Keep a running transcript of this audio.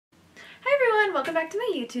welcome back to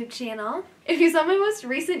my YouTube channel. If you saw my most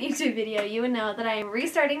recent YouTube video, you would know that I am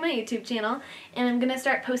restarting my YouTube channel and I'm going to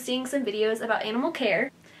start posting some videos about animal care.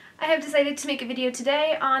 I have decided to make a video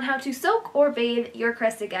today on how to soak or bathe your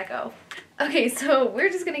crested gecko. Okay, so we're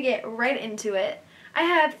just going to get right into it. I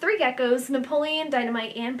have 3 geckos, Napoleon,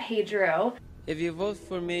 Dynamite, and Pedro. If you vote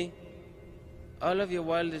for me, all of your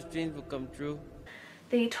wildest dreams will come true.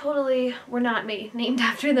 They totally were not named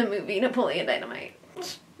after the movie Napoleon Dynamite.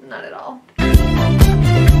 Not at all.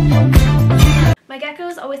 My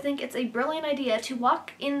geckos always think it's a brilliant idea to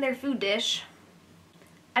walk in their food dish.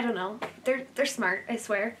 I don't know. They're smart, I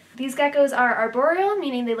swear. These geckos are arboreal,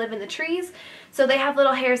 meaning they live in the trees, so they have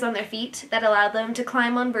little hairs on their feet that allow them to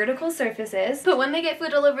climb on vertical surfaces. But when they get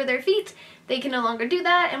food all over their feet, they can no longer do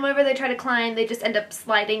that, and whenever they try to climb, they just end up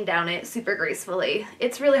sliding down it super gracefully.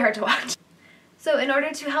 It's really hard to watch. So in order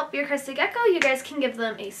to help your crested gecko, you guys can give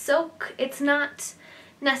them a soak. It's not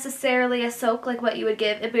necessarily a soak like what you would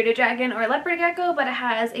give a bearded dragon or a leopard gecko, but it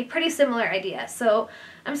has a pretty similar idea. So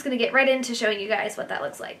I'm just going to get right into showing you guys what that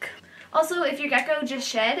looks like. Also, if your gecko just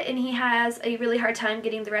shed and he has a really hard time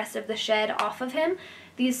getting the rest of the shed off of him,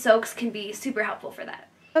 these soaks can be super helpful for that.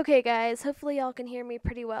 Okay guys, hopefully y'all can hear me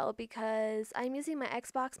pretty well because I'm using my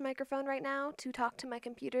Xbox microphone right now to talk to my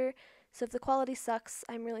computer, so if the quality sucks,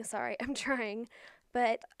 I'm really sorry. I'm trying.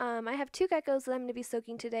 But I have 2 geckos that I'm going to be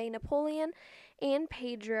soaking today, Napoleon and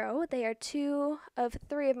Pedro. They are 2 of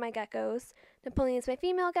 3 of my geckos. Napoleon is my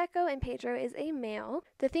female gecko and Pedro is a male.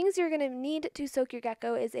 The things you're going to need to soak your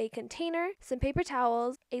gecko is a container, some paper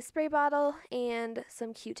towels, a spray bottle, and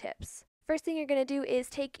some Q-tips. First thing you're going to do is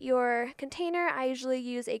take your container. I usually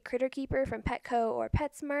use a Critter Keeper from Petco or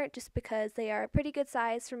PetSmart just because they are a pretty good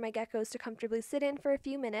size for my geckos to comfortably sit in for a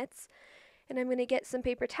few minutes. And I'm going to get some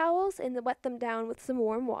paper towels and wet them down with some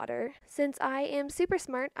warm water. Since I am super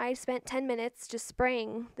smart, I spent 10 minutes just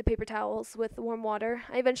spraying the paper towels with warm water.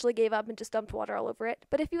 I eventually gave up and just dumped water all over it.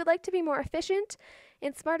 But if you would like to be more efficient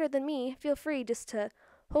and smarter than me, feel free just to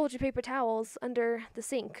hold your paper towels under the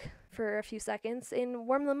sink for a few seconds and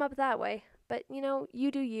warm them up that way. But you know,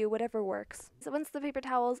 you do you, whatever works. So once the paper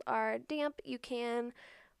towels are damp, you can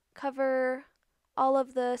cover all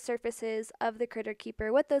of the surfaces of the Critter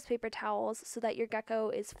Keeper with those paper towels so that your gecko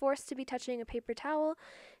is forced to be touching a paper towel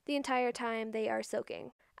the entire time they are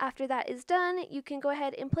soaking. After that is done, you can go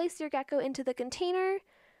ahead and place your gecko into the container,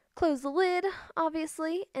 close the lid,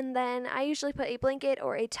 obviously, and then I usually put a blanket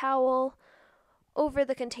or a towel over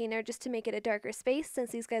the container just to make it a darker space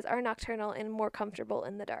since these guys are nocturnal and more comfortable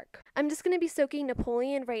in the dark. I'm just going to be soaking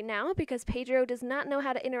Napoleon right now because Pedro does not know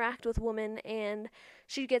how to interact with women and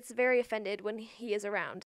she gets very offended when he is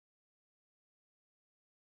around.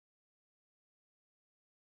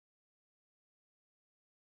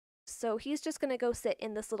 So he's just going to go sit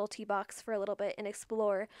in this little tea box for a little bit and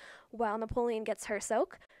explore while Napoleon gets her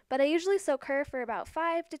soak. But I usually soak her for about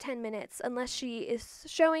 5 to 10 minutes unless she is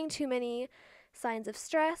showing too many signs of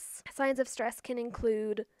stress. Signs of stress can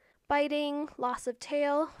include biting, loss of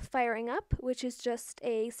tail, firing up, which is just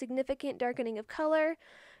a significant darkening of color,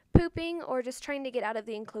 pooping, or just trying to get out of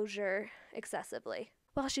the enclosure excessively.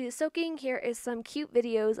 While she is soaking, here is some cute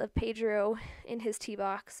videos of Pedro in his tea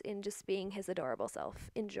box and just being his adorable self.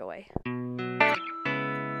 Enjoy.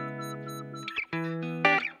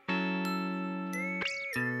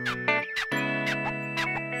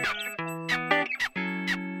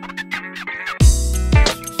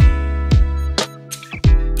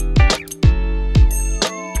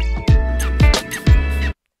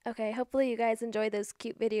 Okay, hopefully you guys enjoy those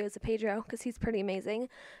cute videos of Pedro because he's pretty amazing.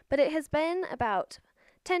 But it has been about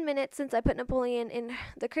 10 minutes since I put Napoleon in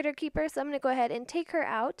the Critter Keeper, so I'm going to go ahead and take her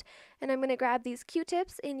out. And I'm going to grab these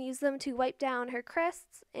Q-tips and use them to wipe down her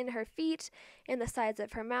crests and her feet and the sides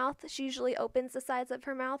of her mouth. She usually opens the sides of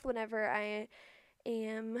her mouth whenever I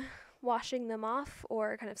am washing them off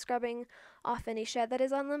or kind of scrubbing off any shed that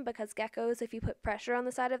is on them because geckos, if you put pressure on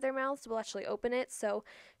the side of their mouths, will actually open it. So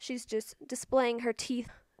she's just displaying her teeth,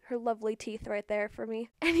 her lovely teeth right there for me.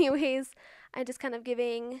 Anyways, I'm just kind of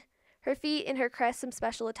giving her feet and her crest some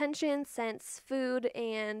special attention since food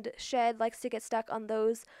and shed likes to get stuck on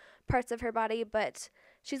those parts of her body, but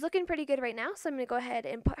she's looking pretty good right now, so I'm going to go ahead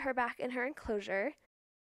and put her back in her enclosure.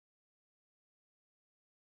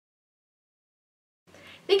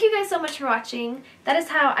 Thank you guys so much for watching. That is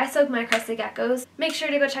how I soak my crested geckos. Make sure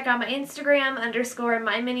to go check out my Instagram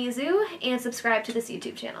 _myminizoo and subscribe to this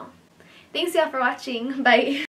YouTube channel. Thanks y'all for watching. Bye.